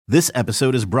This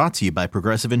episode is brought to you by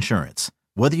Progressive Insurance.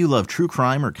 Whether you love true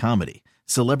crime or comedy,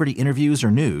 celebrity interviews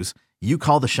or news, you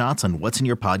call the shots on what's in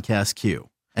your podcast queue.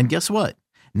 And guess what?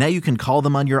 Now you can call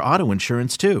them on your auto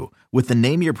insurance too with the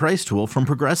Name Your Price tool from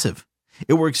Progressive.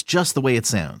 It works just the way it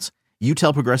sounds. You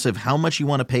tell Progressive how much you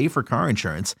want to pay for car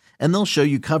insurance, and they'll show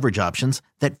you coverage options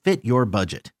that fit your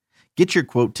budget. Get your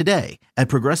quote today at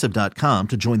Progressive.com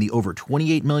to join the over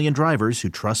 28 million drivers who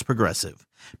trust Progressive.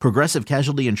 Progressive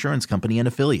Casualty Insurance Company and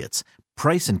Affiliates.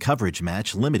 Price and coverage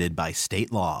match limited by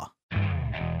state law.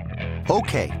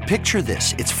 Okay, picture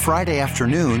this. It's Friday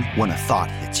afternoon when a thought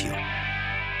hits you.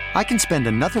 I can spend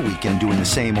another weekend doing the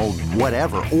same old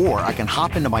whatever, or I can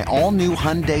hop into my all-new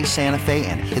Hyundai Santa Fe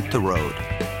and hit the road.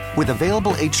 With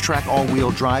available H-Track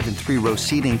all-wheel drive and three-row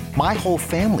seating, my whole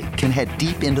family can head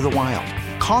deep into the wild.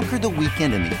 Conquer the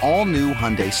weekend in the all-new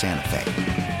Hyundai Santa Fe.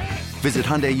 Visit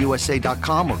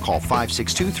HyundaiUSA.com or call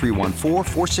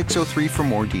 562-314-4603 for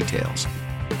more details.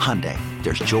 Hyundai,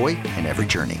 there's joy in every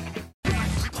journey.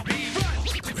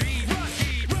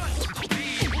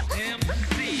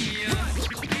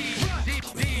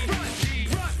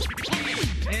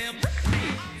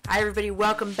 Hi everybody,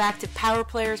 welcome back to Power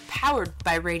Players, powered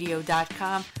by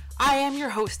Radio.com. I am your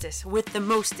hostess with the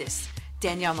mostest,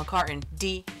 Danielle McCartan,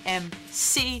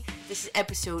 DMC. This is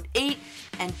episode 8,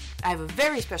 and I have a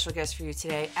very special guest for you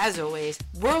today, as always,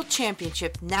 World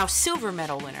Championship, now silver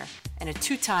medal winner, and a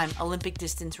 2-time Olympic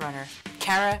distance runner,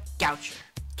 Kara Goucher.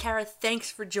 Kara, thanks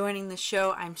for joining the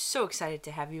show. I'm so excited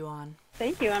to have you on.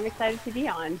 Thank you. I'm excited to be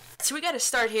on. So we got to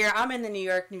start here. I'm in the New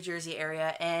York, New Jersey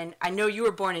area, and I know you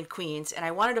were born in Queens, and I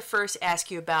wanted to first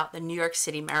ask you about the New York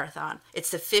City Marathon.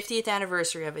 It's the 50th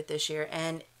anniversary of it this year,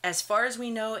 and as far as we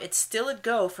know, it's still a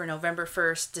go for November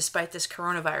 1st, despite this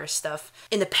coronavirus stuff.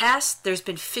 In the past, there's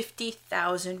been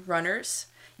 50,000 runners,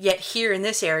 yet here in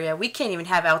this area, we can't even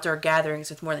have outdoor gatherings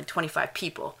with more than 25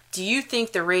 people. Do you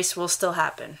think the race will still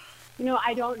happen? You know,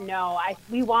 I don't know.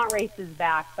 We want races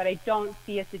back, but I don't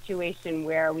see a situation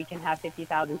where we can have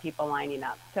 50,000 people lining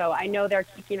up. So I know they're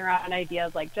kicking around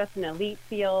ideas like just an elite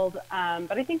field, but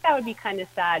I think that would be kind of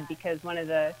sad because one of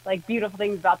the beautiful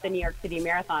things about the New York City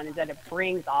Marathon is that it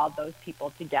brings all those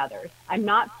people together. I'm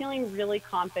not feeling really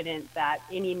confident that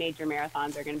any major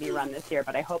marathons are going to be run this year,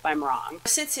 but I hope I'm wrong.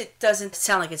 Since it doesn't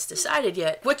sound like it's decided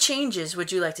yet, what changes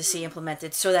would you like to see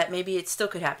implemented so that maybe it still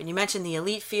could happen? You mentioned the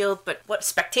elite field, but what,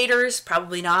 spectators?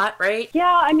 Probably not, right?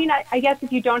 Yeah, I mean, I guess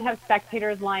if you don't have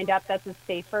spectators lined up, that's a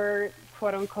safer,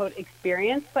 quote-unquote,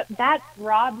 experience, but that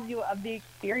robs you of the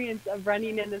experience of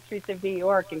running in the streets of New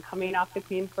York and coming off the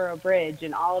Queensboro Bridge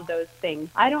and all of those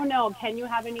things. I don't know. Can you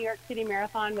have a New York City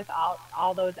Marathon without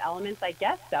all those elements? I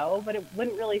guess so, but it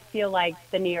wouldn't really feel like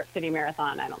the New York City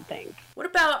Marathon, I don't think. What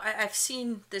about, I've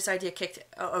seen this idea kicked,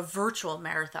 a virtual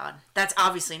marathon. That's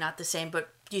obviously not the same, but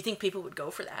do you think people would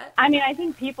go for that? I mean, I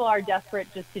think people are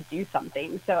desperate just to do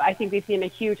something. So I think we've seen a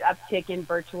huge uptick in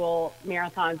virtual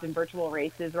marathons and virtual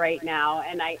races right now,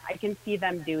 and I can see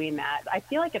them doing that. I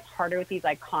feel like it's harder with these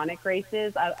iconic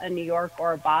races, a New York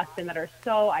or a Boston, that are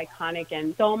so iconic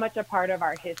and so much a part of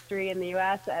our history in the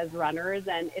U.S. as runners,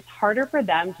 and it's harder for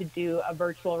them to do a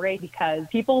virtual race because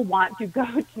people want to go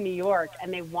to New York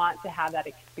and they want to have that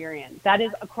experience. That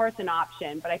is, of course, an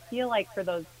option, but I feel like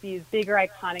for these bigger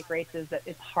iconic races that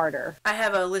it's harder. I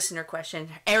have a listener question.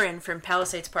 Erin from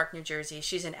Palisades Park, New Jersey.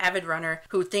 She's an avid runner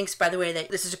who thinks, by the way,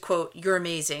 that this is a quote, "You're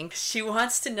amazing." She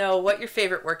wants to know what your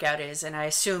favorite workout is, and I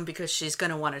assume because she's going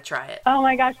to want to try it. Oh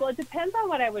my gosh, well, it depends on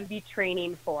what I would be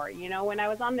training for. You know, when I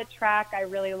was on the track, I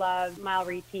really loved mile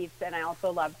repeats, and I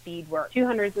also loved speed work,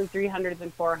 200s and 300s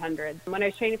and 400s. When I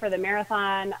was training for the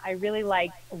marathon, I really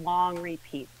liked long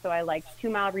repeats. So I liked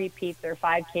 2-mile repeats or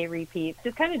 5K repeats.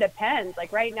 Just kind of depends.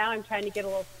 Like right now, I'm trying to get a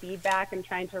little speed back. I'm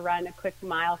trying to run a quick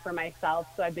mile for myself,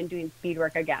 so I've been doing speed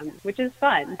work again, which is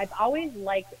fun. I've always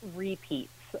liked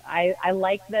repeats. I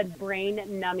like the brain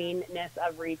numbingness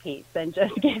of repeats and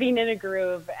just getting in a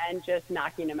groove and just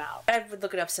knocking them out. I was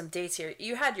looking up some dates here.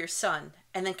 You had your son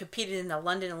and then competed in the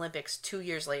London Olympics 2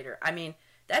 years later. I mean,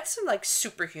 that's some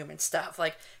superhuman stuff.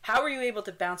 How were you able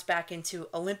to bounce back into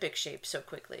Olympic shape so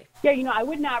quickly? Yeah, I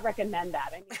would not recommend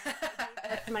that. I mean, I gave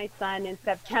birth to my son in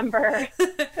September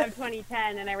of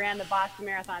 2010, and I ran the Boston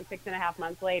Marathon 6.5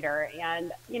 months later.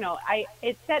 And,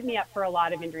 it set me up for a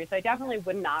lot of injuries. So I definitely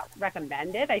would not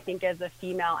recommend it. I think as a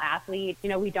female athlete,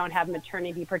 we don't have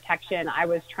maternity protection. I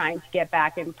was trying to get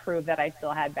back and prove that I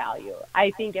still had value.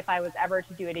 I think if I was ever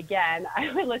to do it again,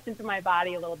 I would listen to my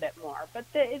body a little bit more. But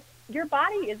it's Your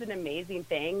body is an amazing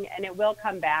thing, and it will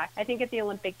come back. I think at the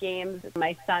Olympic Games,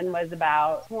 my son was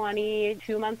about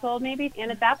 22 months old maybe, and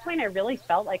at that point I really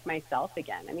felt like myself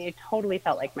again. I mean, I totally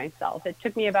felt like myself. It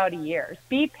took me about a year.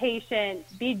 Be patient,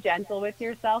 be gentle with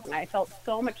yourself, and I felt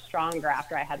so much stronger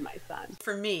after I had my son.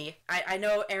 For me, I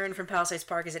know Erin from Palisades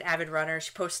Park is an avid runner.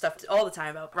 She posts stuff all the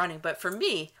time about running, but for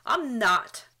me, I'm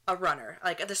not a runner.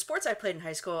 Like, the sports I played in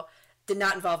high school did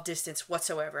not involve distance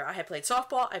whatsoever. I had played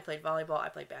softball, I played volleyball, I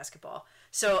played basketball.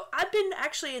 So I've been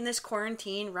actually in this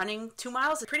quarantine running 2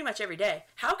 miles pretty much every day.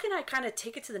 How can I kind of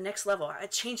take it to the next level? I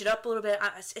change it up a little bit.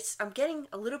 I'm getting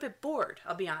a little bit bored,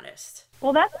 I'll be honest.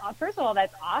 Well, first of all,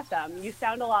 that's awesome. You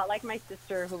sound a lot like my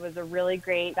sister, who was a really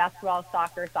great basketball,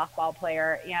 soccer, softball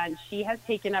player, and she has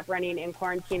taken up running in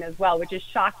quarantine as well, which is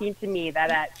shocking to me that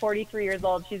at 43 years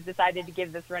old, she's decided to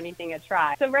give this running thing a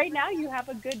try. So right now you have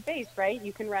a good base, right?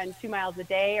 You can run 2 miles a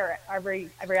day or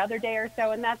every other day or so,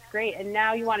 and that's great. And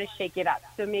now you want to shake it up.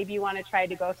 So maybe you want to try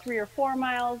to go 3 or 4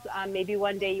 miles. Maybe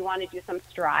one day you want to do some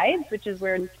strides, which is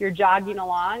where you're jogging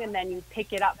along, and then you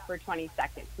pick it up for 20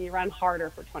 seconds. You run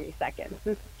harder for 20 seconds.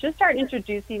 Just start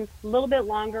introducing a little bit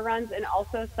longer runs and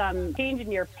also some change in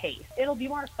your pace. It'll be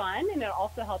more fun, and it'll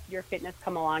also help your fitness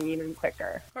come along even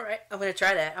quicker. All right, I'm gonna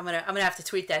try that. I'm gonna have to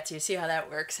tweet that to you, see how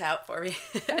that works out for me.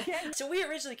 Okay. So we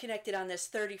originally connected on this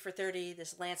 30 for 30,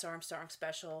 this Lance Armstrong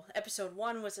special. Episode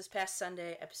 1 was this past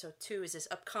Sunday. Episode 2 is this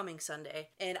upcoming Sunday.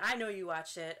 And I know you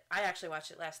watched it. I actually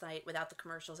watched it last night without the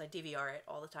commercials. I DVR it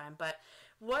all the time. But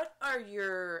what are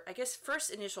your, I guess,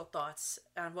 first initial thoughts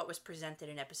on what was presented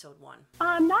in episode 1?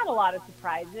 Not a lot of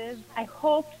surprises. I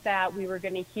hoped that we were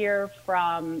going to hear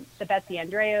from the Betsy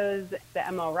Andreos, the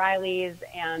Emma O'Reillys,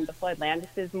 and the Floyd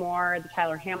Landises more, the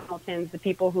Tyler Hamiltons, the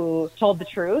people who told the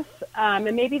truth. And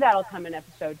maybe that'll come in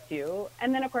episode 2.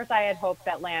 And then, of course, I had hoped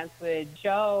that Lance would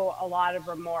show a lot of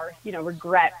remorse,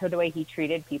 regret for the way he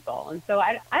treated people. And so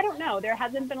I don't know. There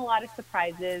hasn't been a lot of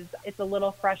surprises. It's a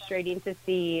little frustrating to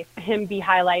see him be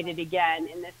highlighted again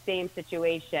in the same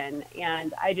situation.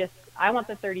 And I want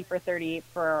the 30 for 30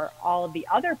 for all of the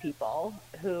other people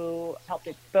who helped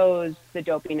expose the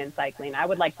doping in cycling. I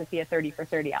would like to see a 30 for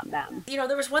 30 on them.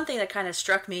 There was one thing that kind of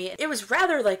struck me. It was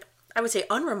rather I would say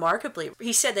unremarkably.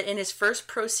 He said that in his first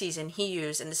pro season, he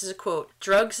used, and this is a quote,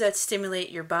 drugs that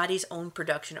stimulate your body's own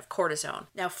production of cortisone.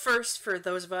 Now, first, for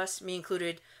those of us, me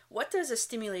included, what does a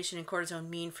stimulation in cortisone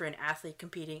mean for an athlete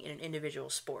competing in an individual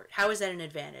sport? How is that an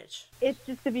advantage? It's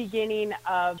just the beginning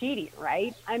of cheating,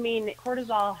 right? I mean,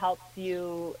 cortisol helps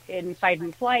you in fight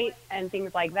and flight and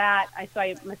things like that. So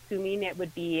I'm assuming it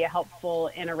would be helpful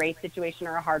in a race situation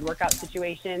or a hard workout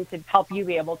situation to help you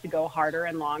be able to go harder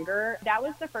and longer. That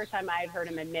was the first time I had heard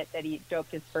him admit that he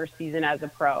doped his first season as a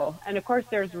pro. And of course,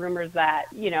 there's rumors that,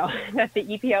 that the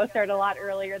EPO started a lot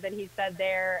earlier than he said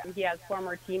there. He has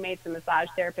former teammates and massage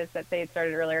therapists that say it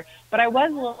started earlier. But I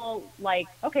was a little like,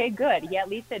 okay, good. He at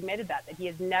least admitted that he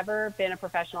has never been a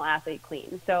professional athlete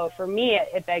clean. So for me,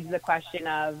 it begs the question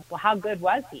of, well, how good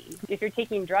was he? If you're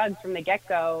taking drugs from the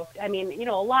get-go, I mean,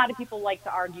 a lot of people like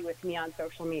to argue with me on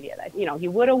social media that, he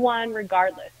would have won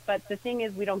regardless. But the thing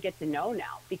is, we don't get to know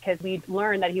now because we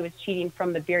learned that he was cheating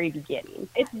from the very beginning.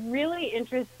 It's really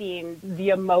interesting the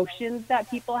emotions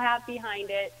that people have behind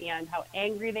it and how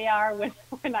angry they are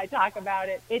when I talk about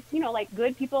it. It's, like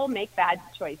good people make bad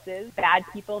choices. Bad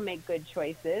people make good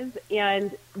choices.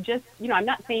 And just, I'm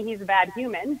not saying he's a bad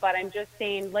human, but I'm just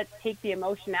saying let's take the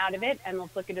emotion out of it and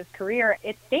let's look at his career.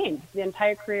 It's stained. The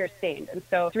entire career is stained. And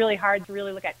so it's really hard to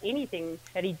really look at anything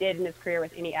that he did in his career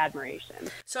with any admiration.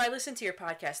 So I listened to your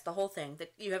podcast, the whole thing.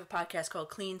 You have a podcast called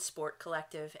Clean Sport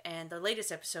Collective, and the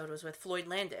latest episode was with Floyd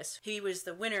Landis. He was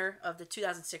the winner of the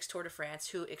 2006 Tour de France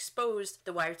who exposed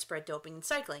the widespread doping in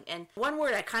cycling. And one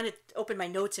word, I kind of opened my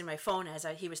notes in my phone as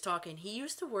he was talking. He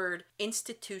used the word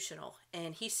institutional,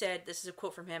 and he said, this is a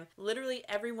quote from him, literally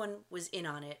everyone was in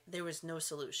on it. There was no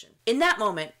solution. In that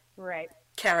moment, right,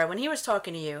 Kara, when he was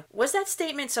talking to you, was that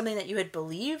statement something that you had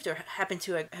believed or happened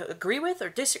to agree with or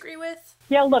disagree with?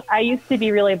 Yeah, look, I used to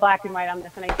be really black and white on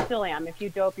this, and I still am. If you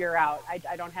dope, you're out.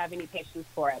 I don't have any patience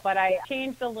for it. But I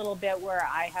changed a little bit where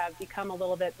I have become a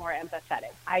little bit more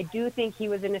empathetic. I do think he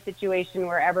was in a situation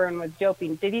where everyone was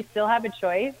doping. Did he still have a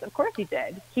choice? Of course he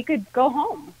did. He could go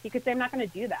home. He could say, I'm not going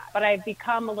to do that. But I've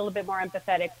become a little bit more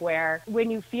empathetic where when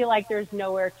you feel like there's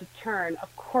nowhere to turn,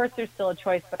 of course there's still a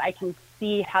choice, but I can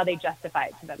see how they justify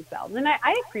it to themselves. And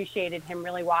I appreciated him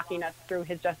really walking us through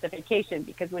his justification,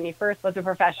 because when he first was a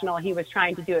professional, he was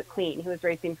trying to do it clean. He was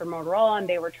racing for Motorola and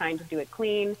they were trying to do it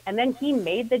clean. And then he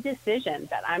made the decision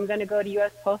that I'm going to go to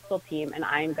U.S. Postal Team and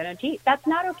I'm going to teach. That's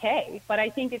not okay. But I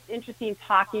think it's interesting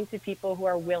talking to people who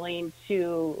are willing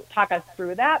to talk us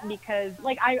through that, because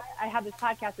like I have this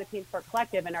podcast, the Clean Sport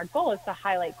Collective, and our goal is to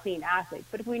highlight clean athletes.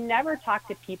 But if we never talk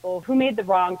to people who made the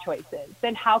wrong choices,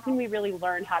 then how can we really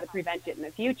learn how to prevent it in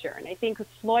the future? And I think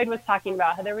Floyd was talking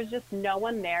about how there was just no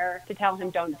one there to tell him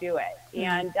don't do it.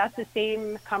 And that's the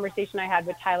same conversation I had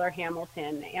with Tyler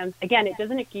Hamilton. And again, it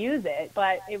doesn't excuse it,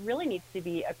 but it really needs to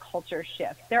be a culture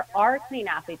shift. There are clean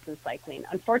athletes in cycling.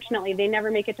 Unfortunately, they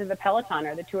never make it to the Peloton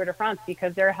or the Tour de France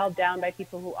because they're held down by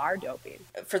people who are doping.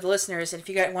 For the listeners, and if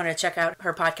you guys want to check out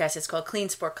her podcast, it's called Clean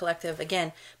Sport Collective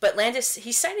again. But Landis,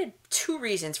 he cited 2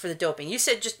 reasons for the doping. You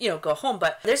said just, go home,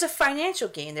 but there's a financial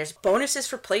gain. There's bonuses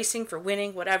for placing, for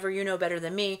winning, whatever, you know better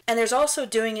than me. And there's also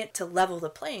doing it to level the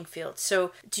playing field.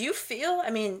 So do you feel,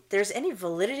 there's any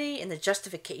validity in the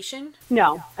justification?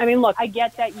 No. Look, I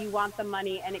get that you want the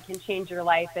money and it can change your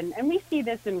life. And we see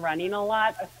this in running a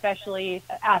lot, especially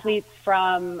athletes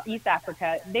from East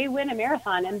Africa. They win a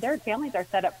marathon and their families are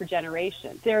set up for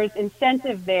generations. There's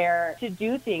incentive there to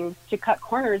do things, to cut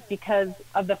corners because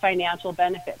of the financial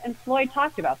benefit. And Floyd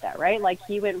talked about that, right? Like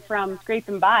he went from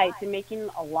scraping by to making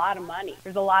a lot of money.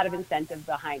 There's a lot of incentive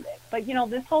behind it. But,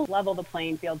 this whole level the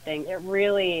playing field thing, it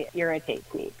really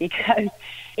irritates me because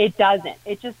it doesn't.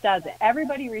 It just doesn't.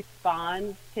 Everybody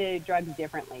responds to drugs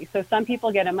differently. So some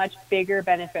people get a much bigger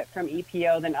benefit from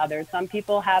EPO than others. Some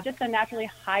people have just a naturally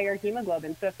higher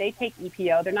hemoglobin. So if they take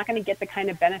EPO, they're not going to get the kind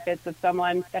of benefits of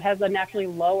someone that has a naturally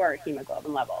lower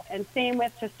hemoglobin level. And same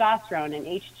with testosterone and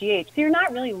HGH. So you're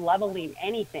not really leveling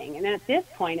anything. And at this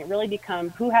point, it really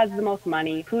becomes who has the most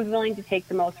money, who's willing to take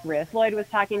the most risk. Floyd was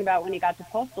talking about when he got to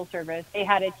Postal Service, they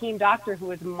had a team doctor who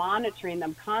was monitoring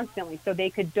them constantly so they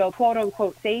could dope, quote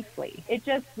unquote, safely. It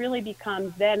just really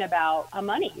becomes then about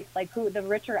money, like who the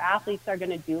richer athletes are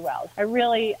going to do well. I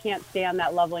really can't stand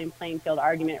that leveling playing field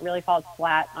argument. It really falls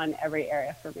flat on every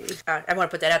area for me. I want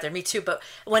to put that out there. Me too. But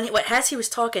as he was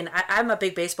talking, I'm a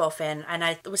big baseball fan, and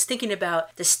I was thinking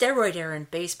about the steroid era in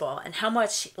baseball and how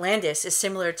much Landis is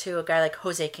similar to a guy like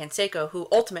Jose Canseco, who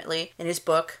ultimately, in his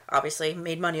book, obviously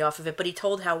made money off of it, but he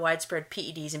told how widespread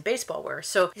PEDs in baseball were.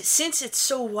 So since it's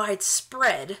so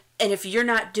widespread, and if you're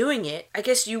not doing it, I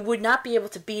guess you would not be able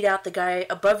to beat out the guy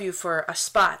above you for a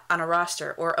spot on a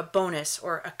roster or a bonus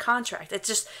or a contract. It's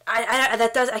just,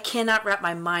 I cannot wrap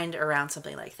my mind around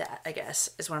something like that, I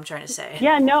guess, is what I'm trying to say.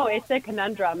 Yeah, no, it's a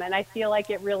conundrum. And I feel like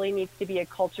it really needs to be a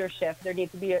culture shift. There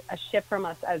needs to be a shift from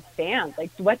us as fans. Like,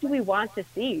 what do we want to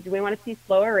see? Do we want to see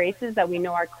slower races that we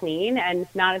know are clean and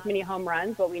not as many home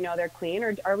runs, but we know they're clean?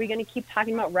 Or are we going to keep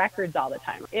talking about records all the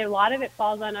time? A lot of it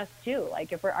falls on us too.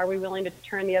 Like, are we willing to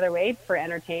turn the other way for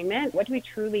entertainment? What do we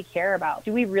truly care about?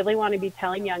 Do we really want to be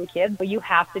telling young kids, well, you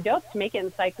have to dope to make it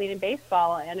in cycling and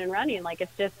baseball and in running? Like,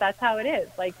 it's just, that's how it is.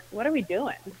 Like, what are we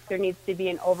doing? There needs to be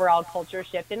an overall culture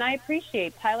shift. And I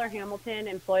appreciate Tyler Hamilton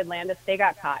and Floyd Landis, they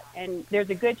got caught. And there's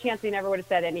a good chance they never would have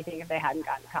said anything if they hadn't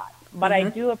gotten caught. But I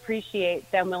do appreciate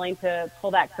them willing to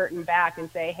pull that curtain back and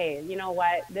say, hey, you know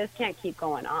what, this can't keep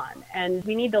going on. And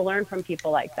we need to learn from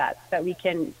people like that so that we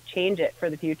can change it for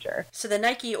the future. So the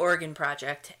Nike Oregon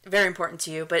Project, very important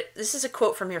to you, but this is a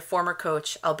quote from your former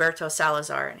coach, Alberto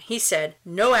Salazar. And he said,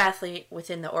 no athlete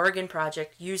within the Oregon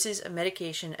Project uses a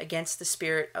medication against the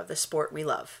spirit of the sport we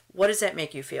love. What does that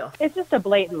make you feel? It's just a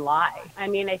blatant lie.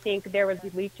 I think there was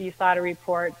at least you saw a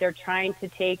report. They're trying to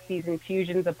take these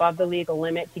infusions above the legal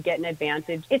limit to get an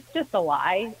advantage. It's just a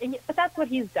lie. But that's what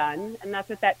he's done, and that's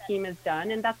what that team has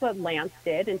done, and that's what Lance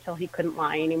did until he couldn't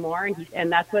lie anymore,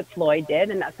 and that's what Floyd did,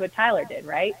 and that's what Tyler did,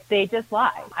 right? They just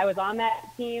lie. I was on that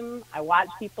team. I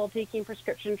watched people taking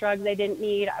prescription drugs they didn't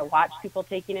need. I watched people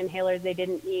taking inhalers they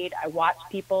didn't need. I watched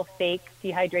people fake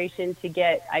dehydration to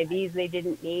get IVs they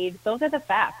didn't need. Those are the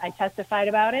facts. I testified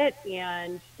about it,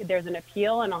 and there's an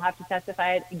appeal, and I'll have to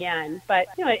testify it again. But,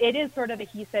 it is sort of a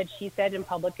he said, she said in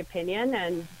public opinion,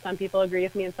 and some people agree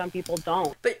with me and some people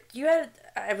don't. But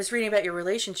I was reading about your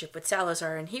relationship with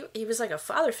Salazar, and he was like a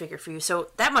father figure for you, so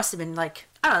that must have been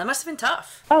that must have been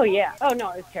tough. Oh, yeah. Oh,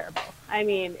 no, it was terrible.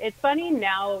 It's funny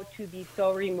now to be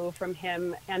so removed from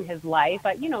him and his life,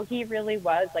 but, he really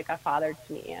was like a father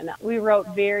to me, and we wrote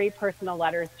very personal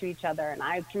letters to each other, and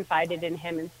I confided in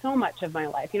him in so much of my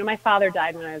life. My father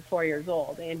died when I was 4 years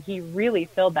old, and he really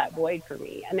filled that void for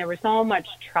me, and there was so much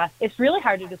trust. It's really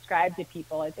hard to describe to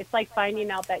people. It's like finding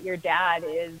out that your dad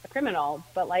is a criminal,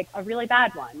 but like a really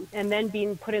bad one, and then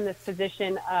being put in this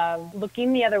position of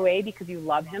looking the other way because you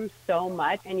love him so much.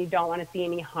 much and you don't want to see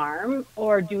any harm,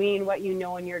 or doing what you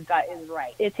know in your gut is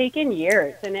right. It's taken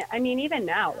years. And even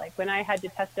now, like when I had to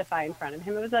testify in front of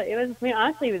him,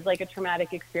 honestly, it was like a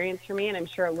traumatic experience for me, and I'm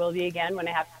sure it will be again when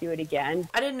I have to do it again.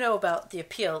 I didn't know about the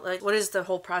appeal. Like, what is the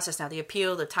whole process now? The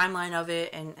appeal, the timeline of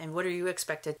it, and what are you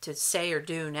expected to say or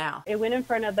do now? It went in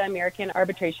front of the American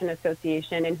Arbitration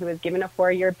Association, and he was given a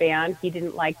 4-year ban. He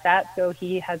didn't like that, so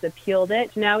he has appealed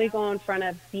it. Now we go in front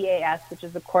of CAS, which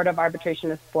is the Court of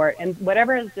Arbitration of Sport, and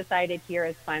whatever is decided here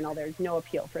is final. There's no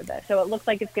appeal for this. So it looks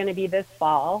like it's going to be this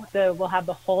fall. So we'll have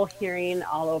the whole hearing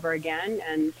all over again.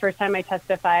 And first time I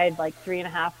testified like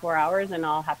 3.5, 4 hours, and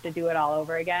I'll have to do it all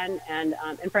over again, and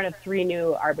in front of 3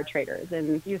 new arbitrators.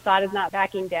 And USADA is not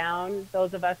backing down.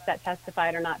 Those of us that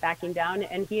testified are not backing down,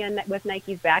 and he and with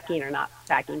Nike's backing are not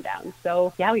backing down.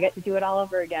 So yeah, we get to do it all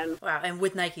over again. Wow, and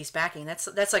with Nike's backing, that's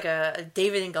like a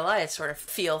David and Goliath sort of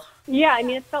feel. Yeah,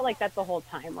 it felt like that the whole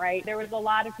time, right? There was a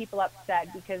lot of people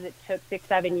upset because it took 6,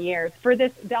 7 years for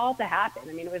this all to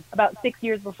happen. It was about 6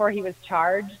 years before he was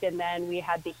charged, and then we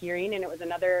had the hearing, and it was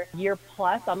another year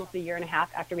plus, almost a year and a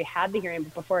half after we had the hearing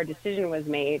before a decision was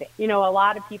made. A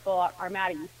lot of people are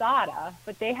mad at USADA,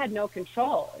 but they had no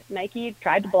control. Nike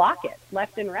tried to block it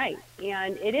left and right,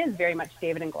 and it is very much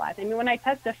David and Goliath. When I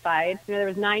testified, there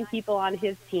was 9 people on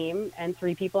his team and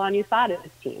 3 people on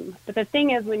USADA's team. But the thing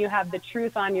is, when you have the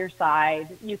truth on your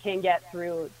side, you can get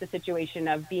through the situation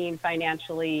of being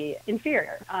financially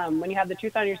inferior. When you have the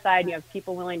truth on your side and you have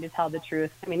people willing to tell the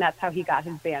truth, that's how he got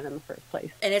his ban in the first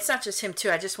place. And it's not just him too.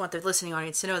 I just want the listening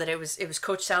audience to know that it was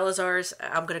Coach Salazar's,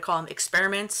 I'm going to call them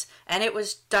experiments, and it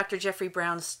was Dr. Jeffrey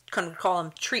Brown's, going to call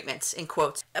them treatments in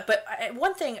quotes. But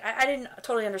one thing I didn't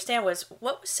totally understand was,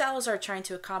 what was Salazar trying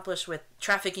to accomplish with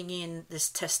trafficking in this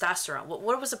testosterone?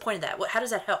 What was the point of that? How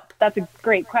does that help? That's a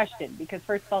great question, because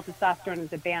first of all, testosterone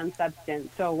is a banned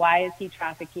substance. So why is he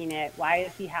trafficking it? Why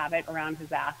does he have it around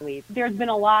his athletes? There's been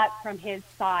a lot from his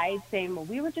side saying, well,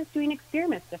 we were just doing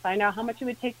experiments to find out how much it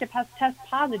would take to test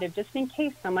positive, just in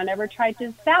case someone ever tried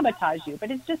to sabotage you.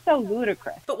 But it's just so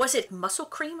ludicrous. But was it muscle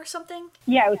cream or something?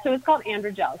 Yeah, so it's called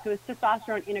androgel. So it's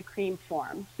testosterone in a cream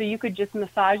form. So you could just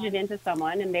massage it into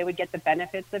someone and they would get the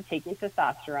benefits of taking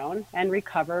testosterone and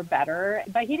recover better.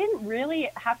 But he didn't really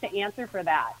have to answer for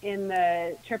that in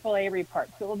the AAA report.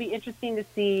 So it will be interesting to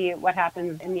see what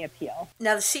happens in the appeal.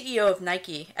 Now, the CEO of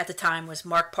Nike at the time was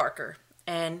Mark Parker.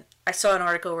 And I saw an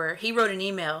article where he wrote an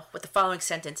email with the following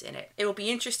sentence in it. It will be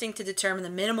interesting to determine the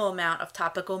minimal amount of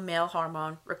topical male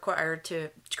hormone required to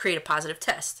create a positive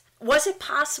test. Was it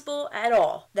possible at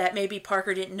all that maybe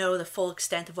Parker didn't know the full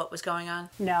extent of what was going on?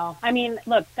 No.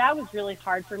 Look, that was really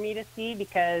hard for me to see,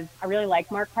 because I really like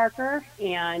Mark Parker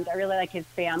and I really like his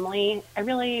family. I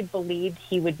really believed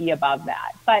he would be above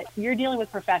that. But you're dealing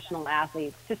with professional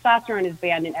athletes. Testosterone is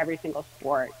banned in every single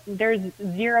sport. There's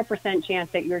 0%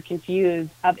 chance that you're confused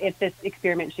of if this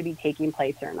experiment should be taking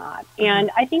place or not.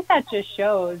 And I think that just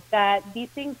shows that these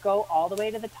things go all the way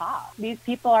to the top. These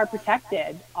people are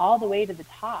protected all the way to the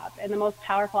top. And the most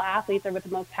powerful athletes are with the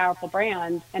most powerful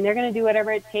brands, and they're going to do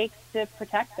whatever it takes to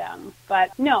protect them.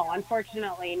 But no,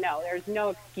 unfortunately, no, there's no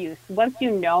excuse. Once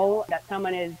you know that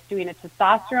someone is doing a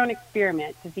testosterone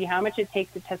experiment to see how much it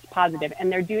takes to test positive,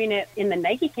 and they're doing it in the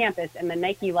Nike campus and the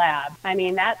Nike lab,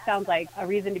 that sounds like a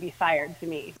reason to be fired to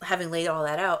me. Having laid all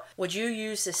that out, would you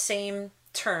use the same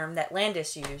term that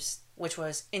Landis used, which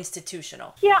was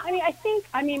institutional? Yeah, I think,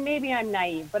 maybe I'm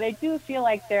naive, but I do feel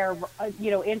like they're,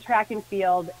 in track and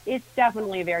field, it's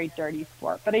definitely a very dirty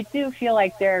sport. But I do feel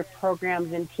like there are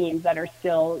programs and teams that are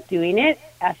still doing it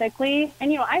ethically.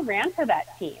 And, I ran for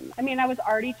that team. I was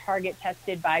already target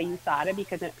tested by USADA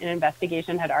because an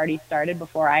investigation had already started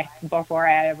before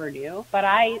I ever knew. But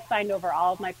I signed over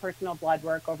all of my personal blood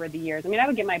work over the years. I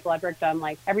would get my blood work done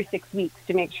like every 6 weeks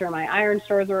to make sure my iron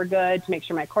stores were good, to make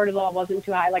sure my cortisol wasn't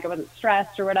too high, like I wasn't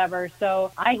stressed or whatever.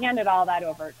 So I handed all that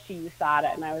over to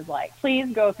USADA, and I was like,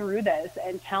 please go through this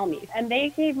and tell me. And they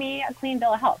gave me a clean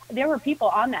bill of health. There were people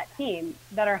on that team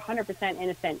that are 100%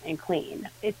 innocent and clean.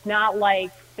 It's not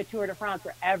like the Tour de France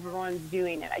where everyone's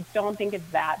doing it. I don't think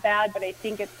it's that bad, but I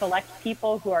think it's select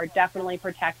people who are definitely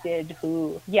protected,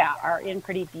 who, are in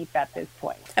pretty deep at this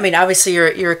point. Obviously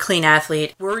you're a clean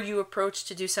athlete. Were you approached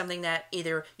to do something that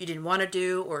either you didn't want to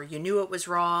do or you knew it was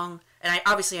wrong? And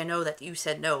I know that you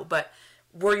said no, but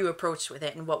were you approached with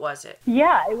it, and what was it?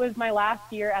 Yeah, it was my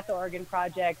last year at the Oregon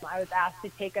Project. I was asked to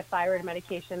take a thyroid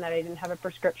medication that I didn't have a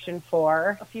prescription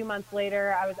for. A few months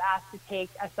later, I was asked to take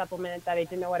a supplement that I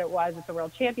didn't know what it was at the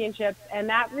World Championships, and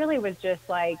that really was just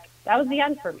like That was the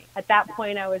end for me. At that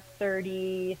point, I was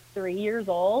 33 years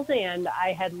old, and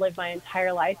I had lived my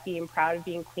entire life being proud of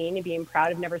being clean and being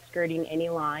proud of never skirting any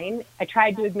line. I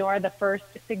tried to ignore the first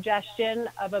suggestion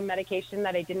of a medication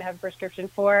that I didn't have a prescription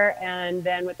for, and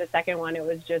then with the second one, it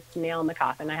was just nail in the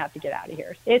coffin. I have to get out of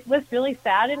here. It was really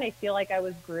sad, and I feel like I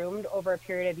was groomed over a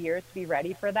period of years to be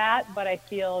ready for that, but I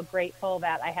feel grateful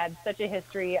that I had such a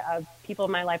history of people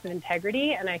in my life of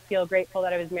integrity, and I feel grateful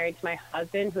that I was married to my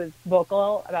husband, who is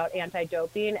vocal about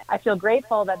anti-doping. I feel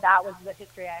grateful that that was the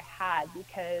history I had,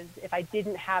 because if I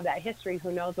didn't have that history,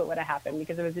 who knows what would have happened,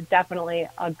 because it was definitely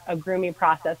a grooming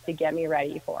process to get me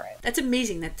ready for it. That's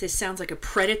amazing that this sounds like a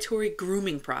predatory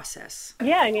grooming process.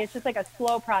 Yeah, I mean, it's just like a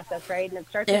slow process, right? And it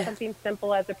starts with something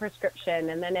simple as a prescription,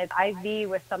 and then it's IV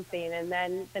with something, and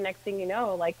then the next thing you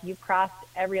know, like, you've crossed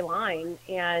every line,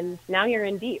 and now you're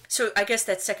in deep. So I guess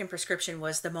that second prescription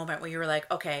was the moment where you were like,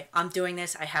 okay, I'm doing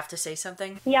this, I have to say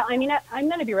something? Yeah, I mean, I'm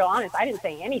going to be real honest. I didn't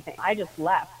say anything. I just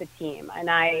left the team, and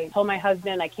I told my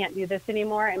husband I can't do this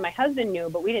anymore, and my husband knew,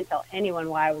 but we didn't tell anyone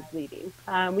why I was leaving.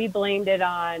 We blamed it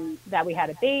on that we had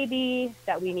a baby,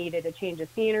 that we needed a change of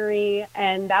scenery,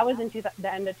 and that was in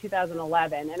the end of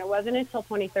 2011, and it wasn't until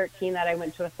 2013 that I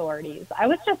went to authorities. I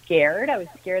was just scared. I was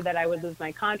scared that I would lose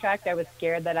my contract. I was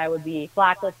scared that I would be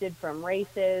blacklisted from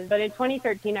races, but in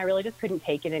 2013, I really just couldn't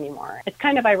take it anymore. It's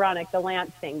kind of ironic, the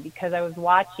Lance thing, because I was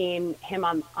watching him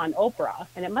on Oprah,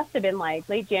 and it must have been like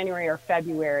late January or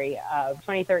February of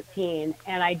 2013,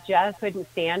 and I just couldn't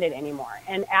stand it anymore.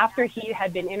 And after he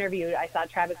had been interviewed, I saw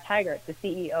Travis Tygart, the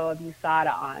CEO of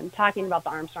USADA, on talking about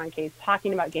the Armstrong case,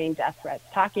 talking about getting death threats,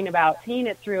 talking about seeing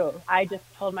it through. I just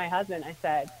told my husband, I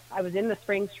said, I was in the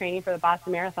Springs training for the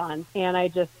Boston Marathon, and I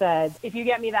just said, if you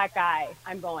get me that guy,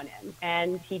 I'm going in.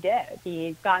 And he did.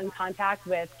 He got in contact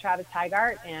with Travis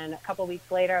Tygart, and a couple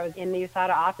weeks later, I was in the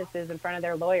USADA offices in front of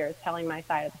their lawyers telling my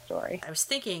side of the story. I was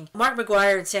thinking, Mark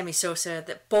McGwire and Sammy Sosa,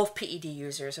 that both PED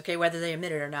users, okay, whether they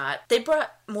admit it or not, they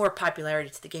brought more popularity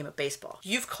to the game of baseball.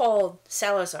 You've called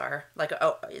Salazar, like,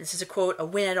 this is a quote, a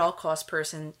win at all cost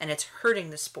person, and it's hurting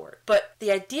the sport. But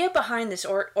the idea behind this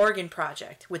Oregon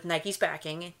project, with Nike's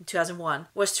backing in 2001,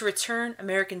 was to return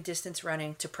American distance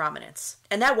running to prominence.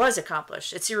 And that was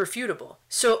accomplished. It's irrefutable.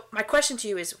 So my question to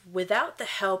you is, without the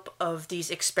help of these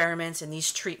experiments and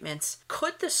these treatments,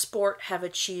 could the sport have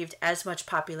achieved as much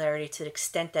popularity to the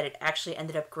extent that it actually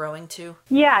ended up growing to?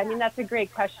 Yeah, I mean, that's a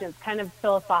great question. It's kind of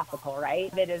philosophical,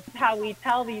 right? It is how we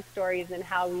tell these stories and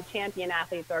how we champion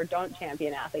athletes or don't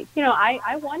champion athletes. You know,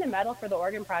 I won a medal for the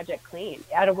Oregon Project clean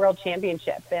at a world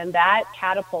championship, and that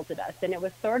catapulted us. And it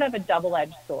was sort of a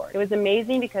double-edged sword. It was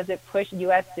amazing because it pushed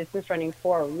U.S. distance running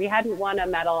forward. We hadn't won a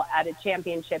medal at a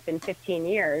championship in 15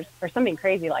 years or something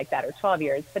crazy like that, or 12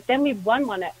 years. But then we've won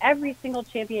one at every single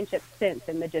championship since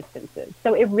in the distances.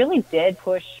 So it really did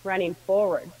push running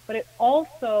forward. But it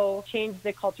also changed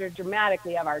the culture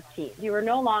dramatically of our team. You were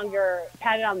no longer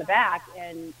patted on the back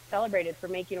and celebrated for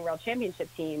making a world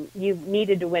championship team. You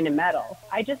needed to win a medal.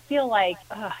 I just feel like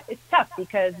it's tough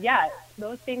because, yeah,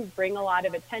 those things bring a lot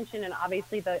of attention, and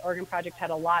obviously the Oregon Project had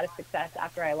a lot of success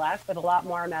after I left with a lot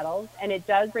more medals, and it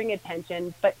does bring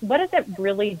attention, but what has it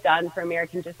really done for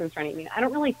American distance running? I mean, I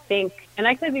don't really think, and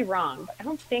I could be wrong, but I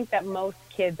don't think that most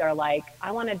kids are like,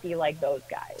 I want to be like those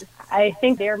guys. I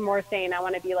think they're more saying, I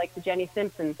want to be like the Jenny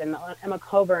Simpsons and the Emma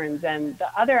Coburns and the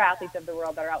other athletes of the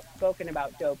world that are outspoken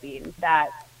about doping,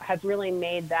 that has really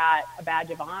made that a badge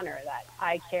of honor, that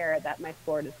I care that my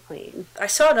sport is clean. I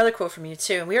saw another quote from you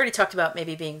too, and we already talked about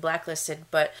maybe being blacklisted,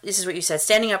 but this is what you said: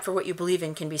 standing up for what you believe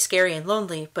in can be scary and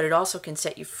lonely, but it also can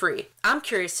set you free. I'm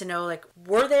curious to know, like,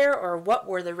 were there or what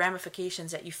were the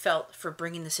ramifications that you felt for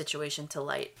bringing the situation to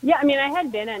light? Yeah, I mean, I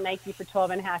had been at Nike for 12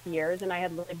 and a half years, and I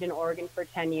had lived in Oregon for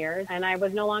 10 years, and I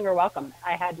was no longer welcome.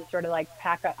 I had to sort of like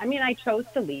pack up. I mean, I chose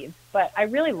to leave, but I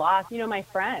really lost, my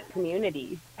friend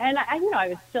community. And I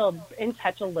was still in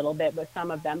touch a little bit with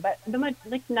some of them, but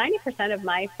like 90% of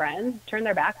my friends turned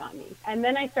their back on me. And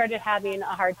then I started having a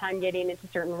hard time getting into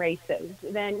certain races.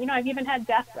 Then, I've even had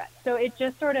death threats. So it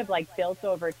just sort of like built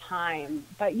over time.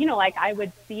 But, like I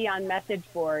would see on message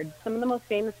boards, some of the most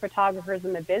famous photographers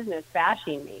in the business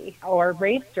bashing me, or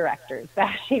race directors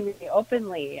bashing me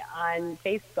openly on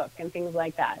Facebook and things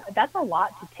like that. That's a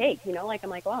lot to take, I'm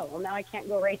like, oh, well, now I can't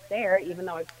go race there, even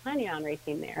though I was planning on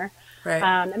racing there. Right.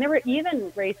 And there were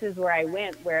even races where I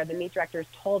went where the meet directors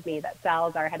told me that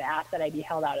Salazar had asked that I be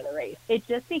held out of the race. It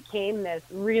just became this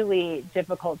really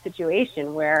difficult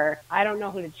situation where I don't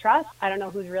know who to trust. I don't know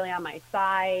who's really on my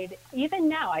side. Even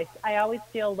now, I always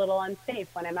feel a little unsafe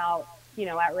when I'm out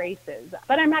at races.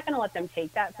 But I'm not going to let them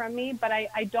take that from me. But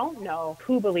I don't know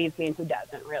who believes me and who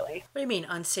doesn't, really. What do you mean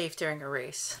unsafe during a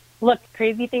race? look,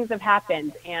 crazy things have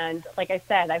happened. And like I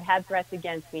said, I've had threats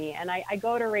against me. And I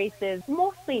go to races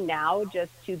mostly now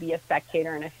just to be a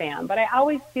spectator and a fan. But I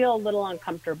always feel a little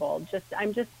uncomfortable.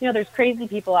 There's crazy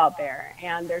people out there.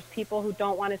 And there's people who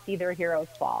don't want to see their heroes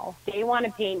fall. They want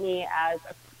to paint me as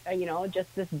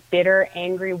just this bitter,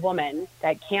 angry woman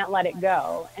that can't let it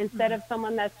go, instead of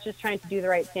someone that's just trying to do the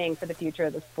right thing for the future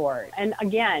of the sport. And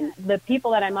again, the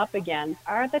people that I'm up against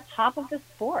are at the top of the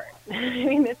sport. I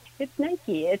mean, it's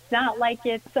Nike. It's not like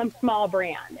it's some small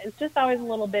brand. It's just always a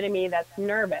little bit of me that's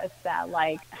nervous that,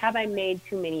 like, have I made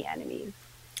too many enemies?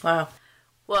 Wow.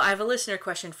 Well, I have a listener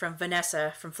question from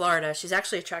Vanessa from Florida. She's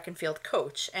actually a track and field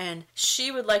coach, and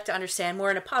she would like to understand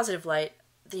more in a positive light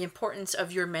the importance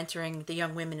of your mentoring the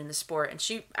young women in the sport. And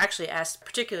she actually asked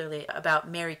particularly about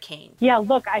Mary Cain. Yeah,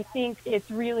 look, I think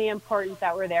it's really important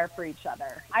that we're there for each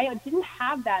other. I didn't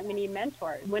have that many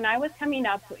mentors. When I was coming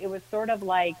up, it was sort of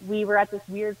like we were at this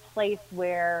weird place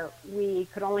where we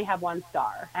could only have one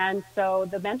star. And so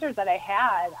the mentors that I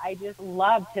had, I just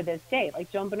loved to this day.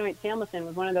 Like Joan Benoit Samuelson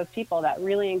was one of those people that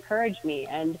really encouraged me.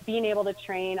 And being able to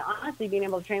train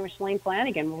with Shalane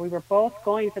Flanagan, where we were both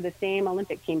going for the same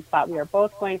Olympic team spot. We were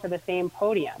both going for the same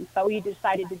podium, but we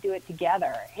decided to do it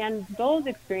together. And those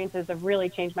experiences have really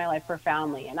changed my life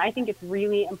profoundly. And I think it's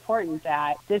really important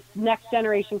that this next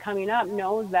generation coming up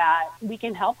knows that we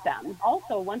can help them.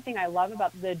 Also, one thing I love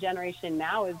about the generation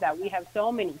now is that we have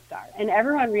so many stars. And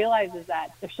everyone realizes that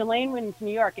if Shalane wins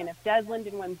New York and if Des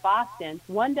Linden wins Boston,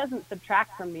 one doesn't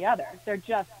subtract from the other. They're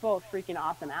just both freaking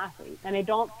awesome athletes. And I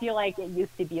don't feel like it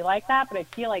used to be like that, but I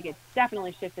feel like it's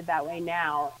definitely shifted that way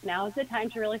now. Now is the time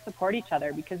to really support each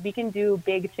other, because we can do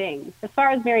big things. As far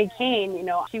as Mary Cain,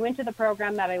 she went to the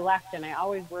program that I left, and I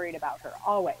always worried about her,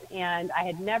 always. And I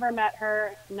had never met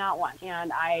her, not once.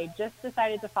 And I just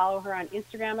decided to follow her on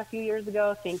Instagram a few years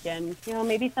ago, thinking,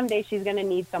 maybe someday she's going to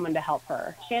need someone to help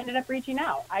her. She ended up reaching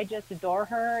out. I just adore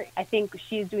her. I think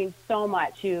she's doing so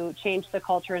much to change the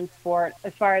culture in sport,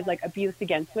 as far as like abuse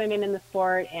against women in the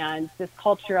sport and this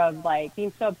culture of like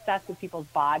being so obsessed with people's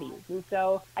bodies. And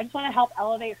so I just want to help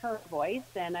elevate her voice,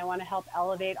 and I want to help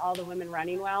elevate all the women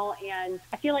running well. And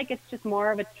I feel like it's just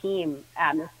more of a team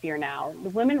atmosphere now. The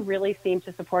women really seem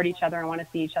to support each other and want to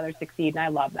see each other succeed, and I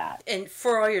love that. And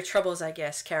for all your troubles, I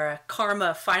guess, Kara,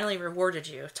 karma finally rewarded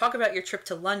you. Talk about your trip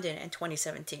to London in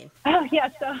 2017. Oh, yeah.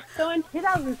 So in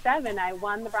 2007, I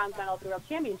won the bronze medal at the World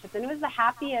Championships, and it was the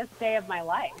happiest day of my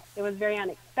life. It was very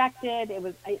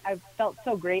unexpected. I felt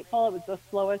so grateful. It was the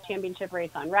slowest championship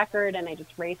race on record, and I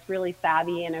just raced really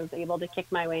savvy, and I was able to kick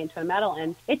my way into a medal,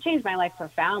 and it changed my life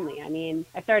profoundly. I mean,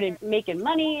 I started making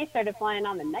money, I started flying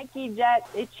on the Nike jet.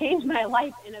 It changed my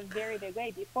life in a very big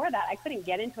way. Before that, I couldn't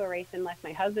get into a race unless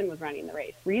my husband was running the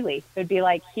race, really. It would be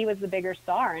like he was the bigger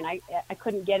star, and I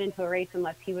couldn't get into a race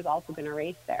unless he was also going to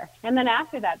race there. And then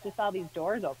after that, just all these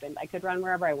doors opened. I could run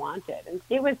wherever I wanted. And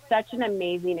it was such an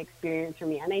amazing experience for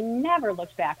me, and I never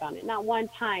looked back on it, not one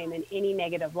time in any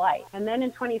negative light. And then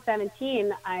in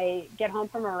 2017, I get home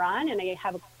from a run, and I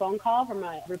have a phone call from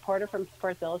a reporter from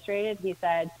Sports Illustrated. He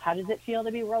said, "How does it feel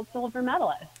to be world silver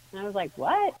medalist?" And I was like,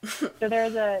 what? So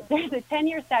there's a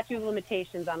 10-year statute of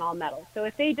limitations on all medals. So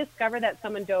if they discover that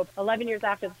someone doped 11 years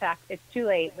after the fact, it's too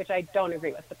late, which I don't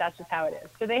agree with, but that's just how it is.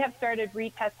 So they have started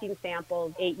retesting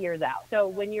samples 8 years out. So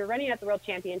when you're running at the World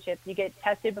Championships, you get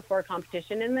tested before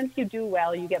competition, and then if you do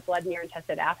well, you get blood and urine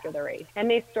tested after the race. And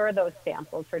they store those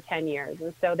samples for 10 years.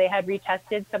 And so they had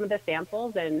retested some of the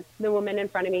samples, and the woman in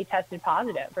front of me tested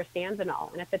positive for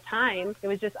stanzanol. And at the time, it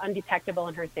was just undetectable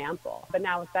in her sample. But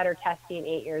now with better testing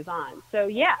 8 years on.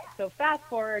 So fast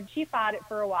forward, she fought it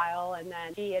for a while, and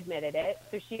then she admitted it.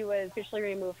 So she was officially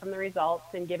removed from the results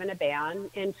and given a ban.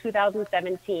 In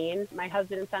 2017, my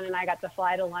husband and son and I got to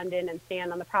fly to London and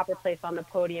stand on the proper place on the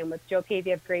podium with Joe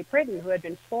Pavia of Great Britain, who had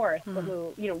been fourth, but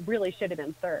who, really should have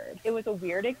been third. It was a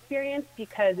weird experience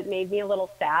because it made me a little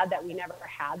sad that we never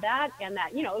had that, and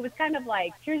that, it was kind of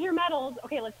like, here's your medals.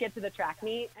 Okay, let's get to the track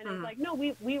meet. And I was like, no,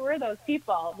 we were those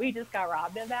people. We just got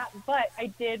robbed of that. But I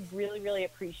did really, really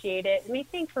appreciate it. And I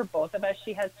think for both of us,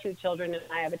 she has 2 children and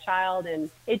I have a child, and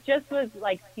it just was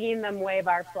like seeing them wave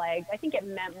our flags. I think it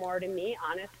meant more to me,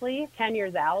 honestly, 10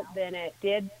 years out than it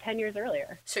did 10 years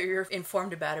earlier. So you're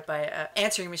informed about it by an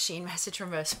answering machine message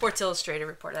from a Sports Illustrated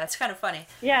reporter. That's kind of funny.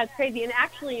 Yeah, it's crazy. And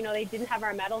actually, they didn't have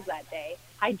our medals that day.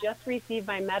 I just received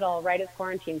my medal right as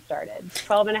quarantine started,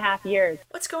 12 and a half years.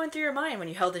 What's going through your mind when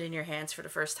you held it in your hands for the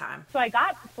first time? So I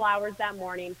got flowers that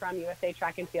morning from USA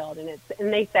Track and Field, and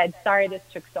they said, sorry this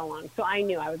took so long. So I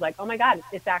knew. I was like, oh my God,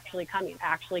 it's actually coming,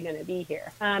 actually going to be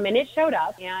here. And it showed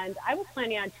up, and I was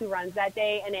planning on 2 runs that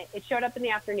day, and it showed up in the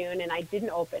afternoon, and I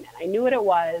didn't open it. I knew what it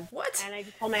was. What? And I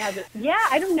just told my husband,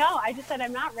 I don't know. I just said,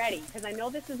 I'm not ready, because I know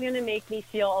this is going to make me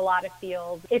feel a lot of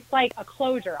feels. It's like a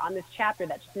closure on this chapter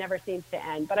that just never seems to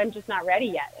end, but I'm just not ready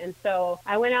yet. And so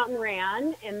I went out and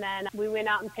ran, and then we went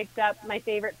out and picked up my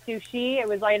favorite sushi. It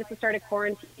was right at the start of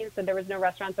quarantine, so there was no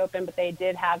restaurants open, but they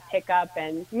did have pickup.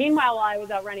 And meanwhile, while I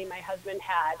was out running, my husband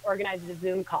had organized a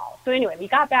Zoom call. So anyway, we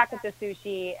got back with the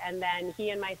sushi, and then he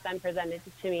and my son presented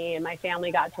it to me, and my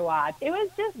family got to watch. It was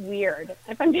just weird,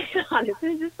 if I'm being honest. It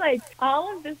was just like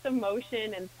all of this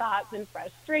emotion and thoughts and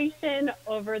frustration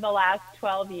over the last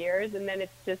 12 years, and then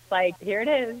it's just like, here it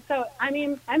is. So, I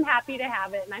mean, I'm happy to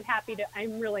have it, and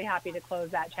I'm really happy to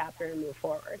close that chapter and move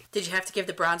forward. Did you have to give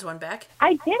the bronze one back?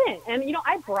 I didn't. And,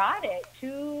 I brought it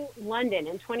to London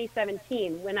in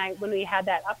 2017 when we had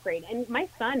that upgrade. And my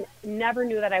son never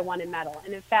knew that I won a medal.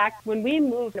 And in fact, when we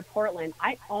moved to Portland,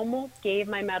 I almost gave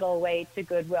my medal away to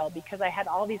Goodwill because I had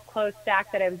all these clothes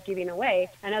stacked that I was giving away.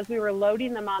 And as we were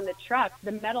loading them on the truck,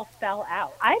 the medal fell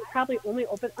out. I had probably only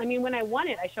opened, when I won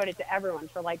it, I showed it to everyone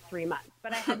for like 3 months.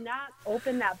 But I had not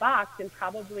opened that box in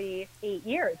probably 8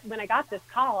 years. When I got this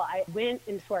call, I went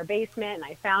into our basement and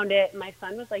I found it. And my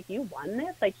son was like, you won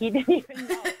this? Like, he didn't even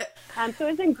know. So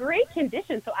it was in great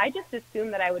condition. So I just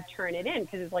assumed that I would turn it in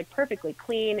because it was like perfectly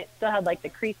clean. It still had like the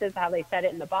creases, how they set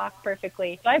it in the box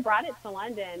perfectly. So I brought it to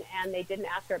London and they didn't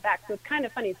ask for it back. So it's kind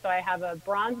of funny. So I have a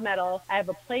bronze medal, I have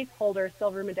a placeholder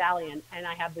silver medallion, and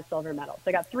I have the silver medal. So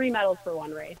I got 3 medals for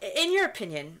one race. In your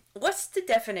opinion, what's the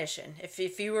definition?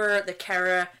 If you were the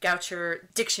Kara Goucher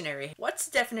dictionary, what's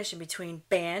the definition between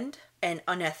banned and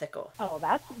unethical? Oh,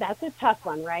 that's a tough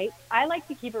one, right? I like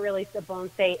to keep it really simple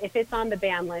and say, if it's on the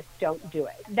ban list, don't do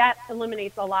it. That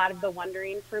eliminates a lot of the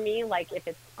wondering for me. Like, if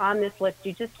it's on this list,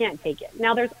 you just can't take it.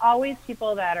 Now, there's always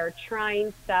people that are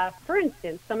trying stuff. For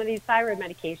instance, some of these thyroid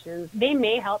medications, they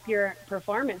may help your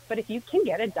performance, but if you can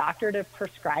get a doctor to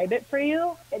prescribe it for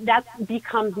you, that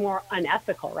becomes more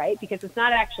unethical, right? Because it's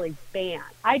not actually banned.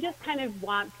 I just kind of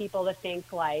want people to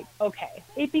think like, okay,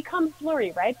 it becomes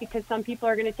blurry, right? Because some people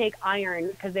are going to take iron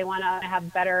because they want to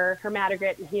have better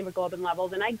hematocrit and hemoglobin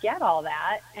levels, and I get all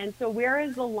that. And so where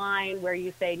is the line where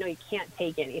you say, no, you can't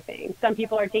take anything? Some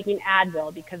people are taking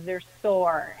Advil because they're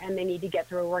sore and they need to get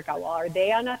through a workout. Well, are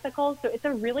they unethical? So it's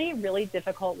a really, really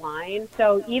difficult line.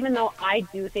 So even though I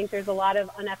do think there's a lot of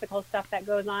unethical stuff that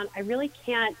goes on, I really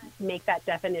can't make that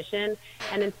definition.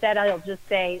 And instead, I'll just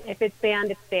say, if it's banned,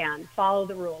 it's banned. Follow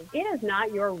the rules. It is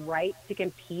not your right to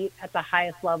compete at the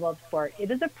highest level of sport.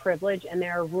 It is a privilege, and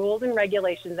there are rules and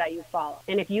regulations that you follow.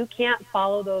 And if you can't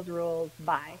follow those rules,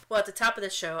 bye. Well, at the top of the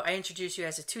show, I introduced you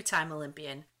as a 2-time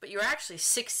Olympian, but you're actually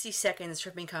 60 seconds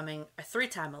from becoming a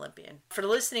 3-time Olympian. For the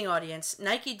listening audience,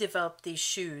 Nike developed these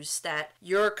shoes that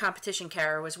your competition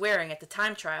Kara was wearing at the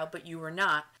time trial, but you were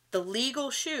not. The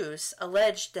legal shoes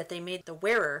alleged that they made the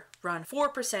wearer run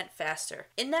 4% faster.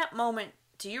 In that moment,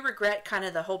 do you regret kind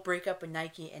of the whole breakup with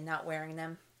Nike and not wearing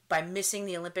them? By missing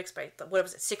the Olympics by,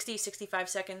 65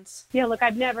 seconds? Yeah, look,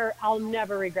 I'll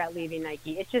never regret leaving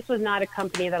Nike. It just was not a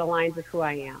company that aligns with who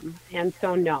I am. And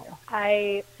so, no.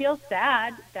 I feel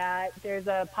sad that there's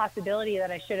a possibility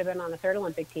that I should have been on the 3rd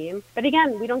Olympic team. But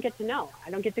again, we don't get to know. I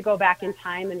don't get to go back in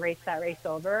time and race that race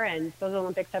over. And those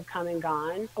Olympics have come and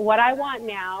gone. What I want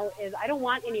now is I don't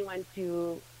want anyone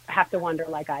to have to wonder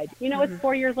like I do. It's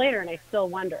 4 years later and I still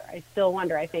wonder.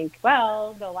 I think,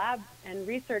 well, the lab and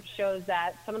research shows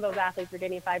that some of those athletes are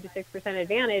getting 5 to 6%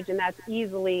 advantage, and that's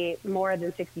easily more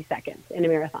than 60 seconds in a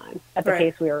marathon at the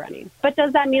pace we were running. But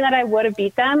does that mean that I would have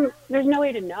beat them? There's no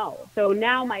way to know. So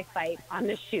now my fight on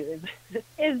the shoes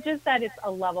is just that it's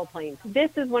a level playing.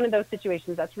 This is one of those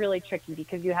situations that's really tricky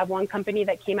because you have one company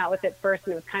that came out with it first,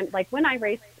 and it was kind of like when I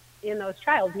raced in those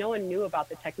trials, no one knew about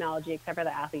the technology except for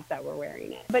the athletes that were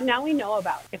wearing it. But now we know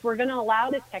about it. If we're going to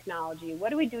allow this technology, what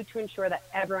do we do to ensure that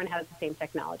everyone has the same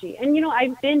technology? And,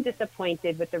 I've been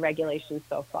disappointed with the regulations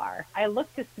so far. I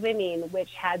looked to swimming,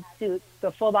 which had suits,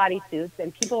 the full body suits,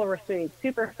 and people were swimming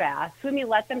super fast. Swimming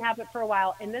let them have it for a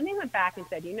while, and then they went back and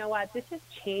said, you know what, this is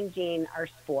changing our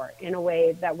sport in a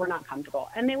way that we're not comfortable.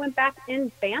 And they went back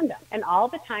and banned them. And all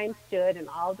the time stood and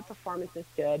all the performances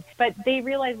stood. But they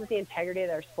realized that the integrity of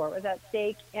their sport sport was at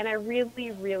stake. And I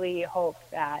really, really hope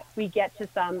that we get to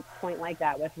some point like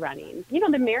that with running. You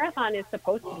know, the marathon is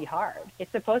supposed to be hard.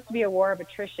 It's supposed to be a war of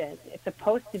attrition. It's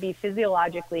supposed to be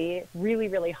physiologically really,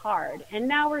 really hard. And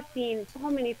now we're seeing so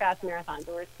many fast marathons,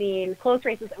 and we're seeing close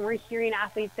races, and we're hearing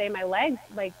athletes say, my legs,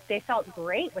 like, they felt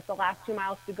great with the last 2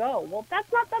 miles to go. Well,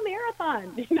 that's not the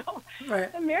marathon, you know?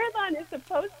 Right. The marathon is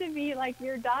supposed to be like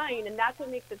you're dying, and that's what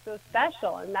makes it so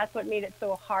special, and that's what made it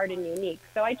so hard and unique.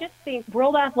 So I just think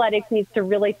World Athletics needs to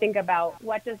really think about,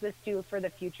 what does this do for the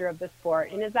future of the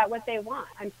sport, and is that what they want?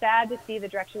 I'm sad to see the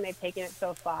direction they've taken it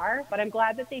so far, but I'm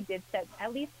glad that they did set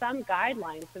at least some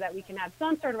guidelines so that we can have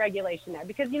some sort of regulation there.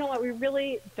 Because you know what, we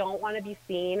really don't want to be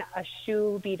seeing a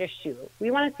shoe beat a shoe.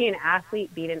 We want to see an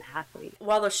athlete beat an athlete.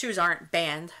 While those shoes aren't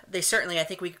banned, they certainly, I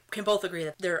think we can both agree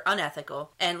that they're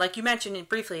unethical. And like you mentioned it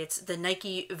briefly, it's the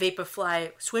Nike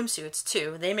Vaporfly swimsuits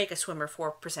too. They make a swimmer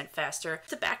 4% faster.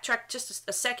 To backtrack just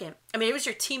a second, I mean, it was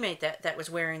your teammate that was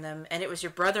wearing them, and it was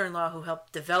your brother-in-law who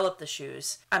helped develop the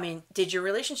shoes. I mean, did your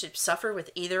relationship suffer with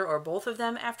either or both of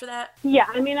them after that? Yeah,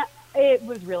 I mean, it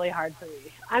was really hard for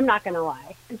me. I'm not going to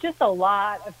lie. Just a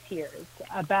lot of tears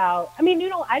about, I mean, you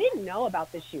know, I didn't know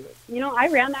about the shoes. You know, I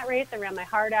ran that race. I ran my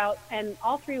heart out. And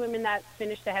all three women that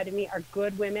finished ahead of me are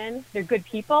good women. They're good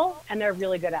people, and they're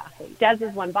really good athletes. Des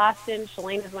has won Boston.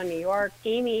 Shalane has won New York.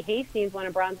 Amy Hastings won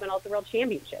a bronze medal at the World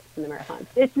Championships in the marathon.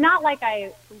 It's not like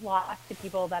I lost to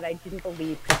people that I didn't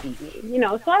believe could beat me. You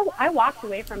know, so I walked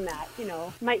away from that. You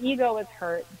know, my ego was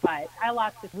hurt, but I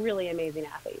lost this really amazing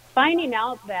athlete. Finding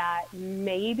out that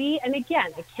maybe, and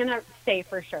again, I cannot say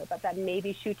for sure, but that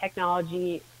maybe shoe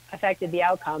technology affected the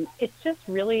outcome, it's just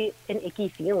really an icky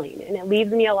feeling. And it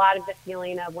leaves me a lot of the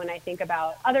feeling of when I think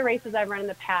about other races I've run in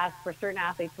the past where certain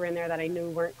athletes were in there that I knew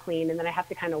weren't clean, and then I have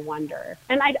to kind of wonder.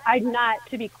 And I'm not,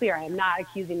 to be clear, I'm not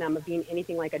accusing them of being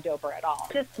anything like a doper at all.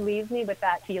 It just leaves me with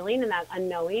that feeling and that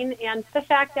unknowing. And the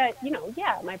fact that, you know,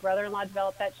 yeah, my brother-in-law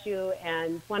developed that shoe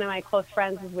and one of my close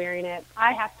friends was wearing it.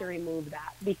 I have to remove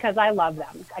that because I love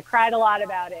them. I cried a lot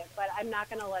about it, but I'm not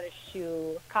going to let a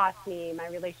shoe cost me my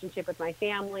relationship with my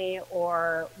family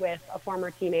or with a former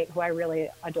teammate who I really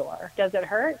adore. Does it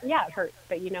hurt? Yeah, it hurts.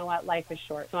 But you know what? Life is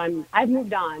short. So I've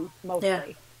moved on mostly. Yeah.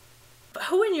 But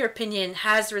who, in your opinion,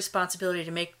 has the responsibility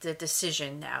to make the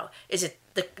decision now? Is it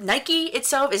the Nike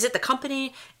itself? Is it the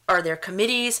company? Are there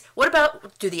committees? What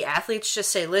about, do the athletes just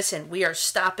say, listen, we are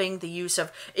stopping the use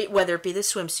of it, whether it be the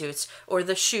swimsuits or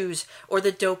the shoes or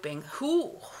the doping?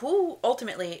 Who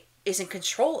ultimately is in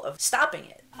control of stopping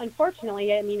it?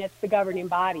 Unfortunately, I mean, it's the governing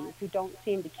bodies who don't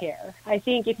seem to care. I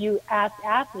think if you ask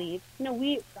athletes, you know,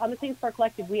 we, on the Clean Sport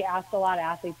Collective, we asked a lot of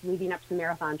athletes leading up to the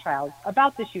marathon trials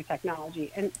about the shoe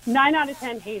technology, and 9 out of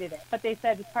 10 hated it, but they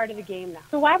said it's part of the game now.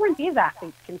 So why weren't these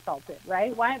athletes consulted,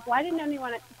 right? Why didn't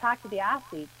anyone talk to the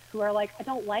athletes who are like, I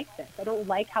don't like this. I don't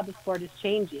like how the sport is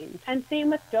changing. And same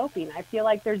with doping. I feel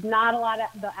like there's not a lot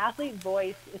of, the athlete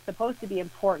voice is supposed to be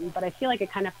important, but I feel like it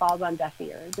kind of falls on deaf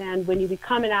ears. And when you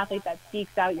become an athlete that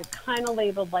speaks out, you're kind of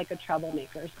labeled like a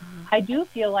troublemaker. I do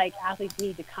feel like athletes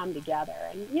need to come together.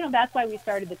 And, you know, that's why we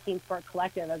started the Team Sport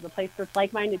Collective as a place for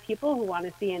like-minded people who want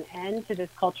to see an end to this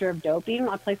culture of doping,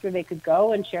 a place where they could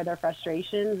go and share their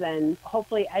frustrations and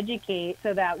hopefully educate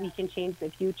so that we can change the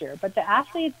future. But the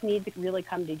athletes need to really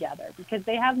come together because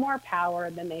they have more power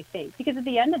than they think. Because at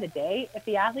the end of the day, if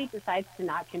the athlete decides to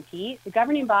not compete, the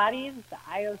governing bodies, the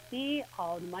IOC,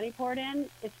 all the money poured in,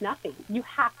 it's nothing. You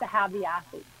have to have the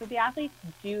athletes. So the athletes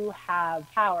do have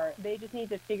power. They just need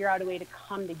to figure out a way to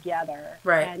come together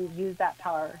and use that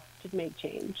power to make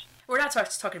change. We're not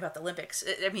talking about the Olympics.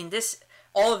 I mean,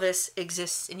 all of this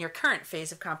exists in your current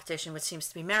phase of competition, which seems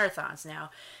to be marathons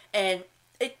now. And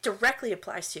it directly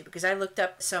applies to you because I looked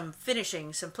up some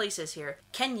places here.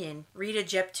 Kenyan Rita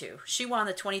Jeptu, she won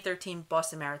the 2013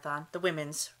 Boston Marathon, the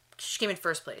women's. She came in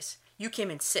first place. You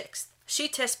came in sixth. She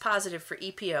tests positive for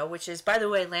EPO, which is, by the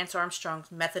way, Lance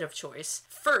Armstrong's method of choice.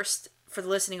 First, for the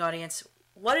listening audience,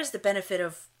 what is the benefit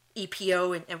of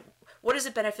EPO and what is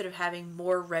the benefit of having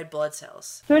more red blood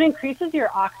cells? So it increases your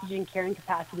oxygen carrying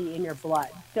capacity in your blood.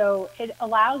 So it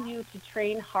allows you to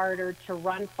train harder, to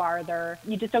run farther.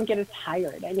 You just don't get as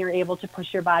tired and you're able to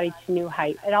push your body to new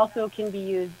heights. It also can be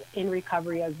used in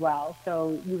recovery as well.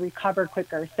 So you recover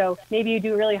quicker. So maybe you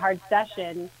do a really hard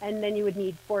session and then you would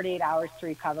need 48 hours to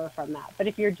recover from that. But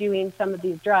if you're doing some of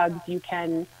these drugs, you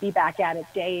can be back at it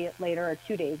a day later or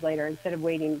 2 days later instead of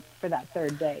waiting for that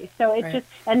third day. So it's just,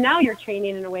 and now you're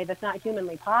training in a way that's not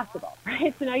humanly possible,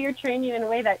 right? So now you're training in a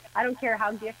way that I don't care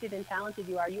how gifted and talented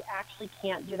you are, you actually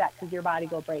can't do that because your body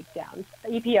will break down.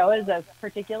 EPO is a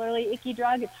particularly icky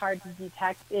drug. It's hard to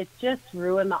detect. It's just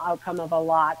ruined the outcome of a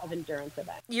lot of endurance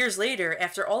events. Years later,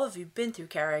 after all of you've been through,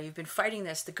 Kara, you've been fighting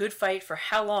this, the good fight for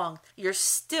how long? You're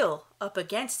still up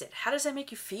against it. How does that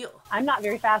make you feel? I'm not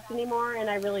very fast anymore, and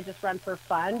I really just run for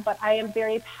fun, but I am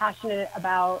very passionate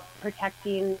about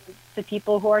protecting the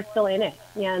people who are still in it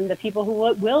and the people who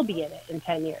will be in it in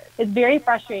 10 years. It's very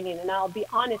frustrating, and I'll be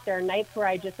honest, there are nights where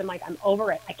I just am like, I'm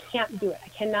over it. I can't do it. I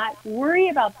cannot worry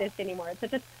about this anymore. It's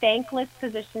such a thankless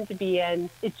position to be in.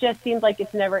 It just seems like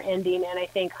it's never ending, and I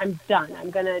think I'm done. I'm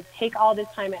going to take all this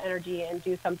time and energy and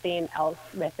do something else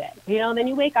with it. You know, then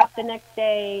you wake up the next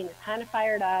day and you're kind of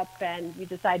fired up and you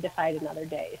decide to fight another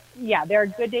day. Yeah, there are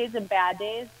good days and bad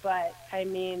days, but I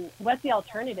mean, what's the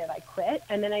alternative? I quit,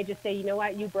 and then I just say, you know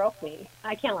what, you broke me.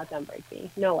 I can't let them break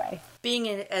me. No way. Being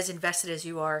as invested as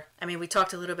you are, I mean, we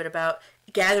talked a little bit about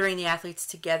gathering the athletes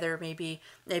together, maybe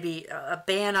a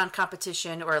ban on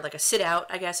competition or like a sit out,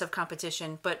 I guess, of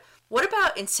competition. But what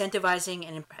about incentivizing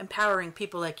and empowering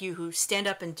people like you who stand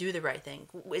up and do the right thing?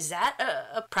 Is that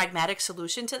a pragmatic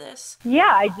solution to this? Yeah,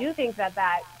 I do think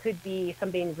that could be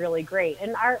something really great.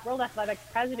 And our World Athletics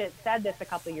president said this a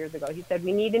couple of years ago. He said,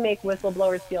 we need to make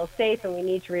whistleblowers feel safe and we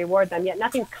need to reward them, yet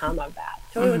nothing's come of that.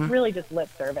 So it was really just lip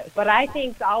service. But I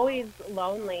think it's always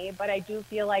lonely, but I do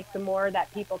feel like the more that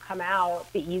people come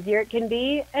out, the easier it can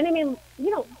be. And I mean, you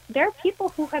know, there are people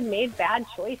who have made bad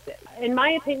choices. In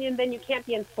my opinion, then you can't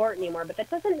be in sport anymore, but that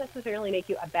doesn't necessarily make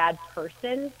you a bad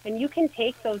person. And you can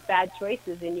take those bad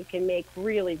choices and you can make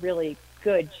really, really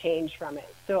good change from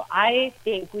it. So I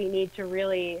think we need to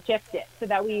really shift it so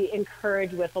that we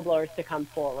encourage whistleblowers to come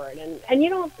forward. And you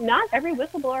know, not every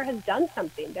whistleblower has done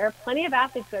something. There are plenty of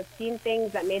athletes who have seen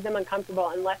things that made them uncomfortable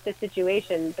and left the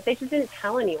situation, but they just didn't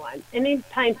tell anyone.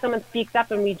 Anytime someone speaks up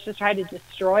and we just try to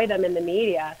destroy them in the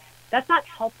media, that's not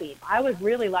helping. I would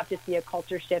really love to see a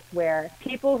culture shift where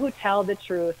people who tell the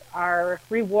truth are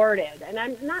rewarded. And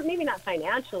I'm maybe not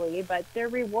financially, but they're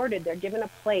rewarded. They're given a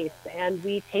place and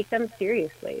we take them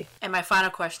seriously. And my final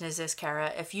question is this,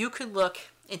 Kara. If you could look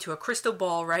into a crystal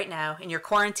ball right now in your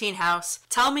quarantine house,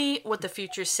 tell me what the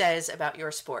future says about your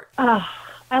sport.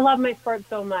 I love my sport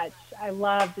so much. I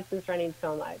love distance running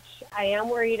so much. I am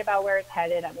worried about where it's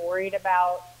headed. I'm worried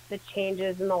about the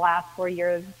changes in the last 4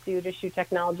 years due to shoe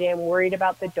technology. I'm worried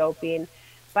about the doping,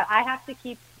 but I have to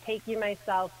keep taking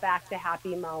myself back to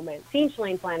happy moments. Seeing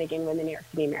Shalane Flanagan win the New York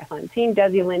City Marathon, seeing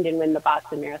Desi Linden win the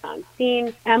Boston Marathon,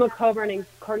 seeing Emma Coburn and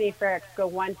Courtney Frerichs go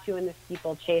 1-2 in the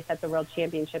steeplechase at the World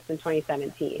Championships in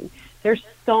 2017. There's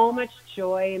so much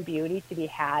joy and beauty to be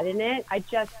had in it. I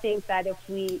just think that if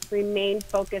we remain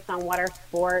focused on what our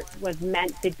sport was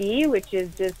meant to be, which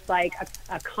is just like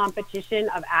a competition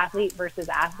of athlete versus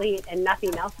athlete and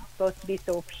nothing else, is supposed to be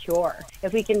so pure.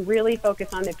 If we can really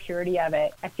focus on the purity of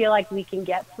it, I feel like we can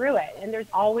get through it. And there's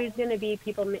always going to be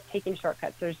people taking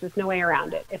shortcuts. There's just no way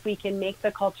around it. If we can make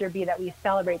the culture be that we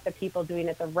celebrate the people doing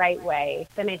it the right way,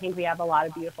 then I think we have a lot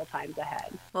of beautiful times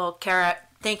ahead. Well, Kara,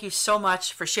 thank you so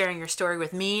much for sharing your story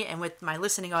with me and with my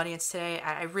listening audience today.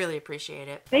 I really appreciate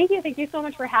it. Thank you. Thank you so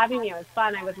much for having me. It was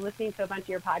fun. I was listening to a bunch of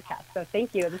your podcasts. So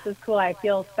thank you. This is cool. I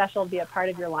feel special to be a part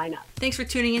of your lineup. Thanks for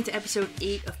tuning in to episode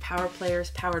 8 of Power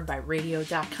Players, powered by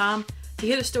Radio.com. To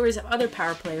hear the stories of other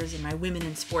Power Players in my Women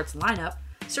in Sports lineup,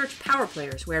 search Power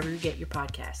Players wherever you get your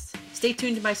podcasts. Stay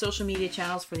tuned to my social media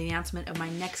channels for the announcement of my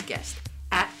next guest,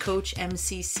 at Coach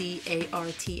MCCARTAN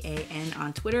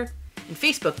on Twitter, and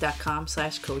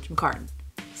Facebook.com/Coach McCartan.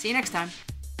 See you next time.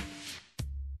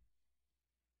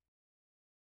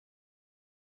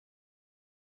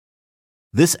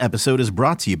 This episode is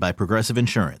brought to you by Progressive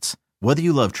Insurance. Whether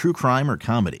you love true crime or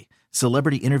comedy,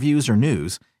 celebrity interviews or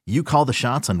news, you call the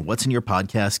shots on what's in your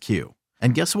podcast queue.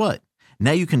 And guess what?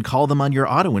 Now you can call them on your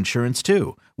auto insurance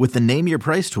too, with the Name Your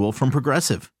Price tool from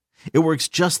Progressive. It works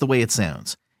just the way it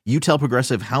sounds. You tell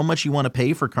Progressive how much you want to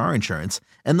pay for car insurance,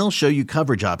 and they'll show you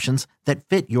coverage options that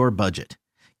fit your budget.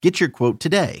 Get your quote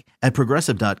today at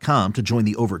Progressive.com to join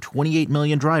the over 28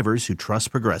 million drivers who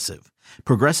trust Progressive.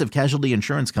 Progressive Casualty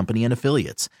Insurance Company and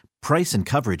Affiliates. Price and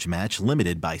coverage match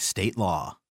limited by state law.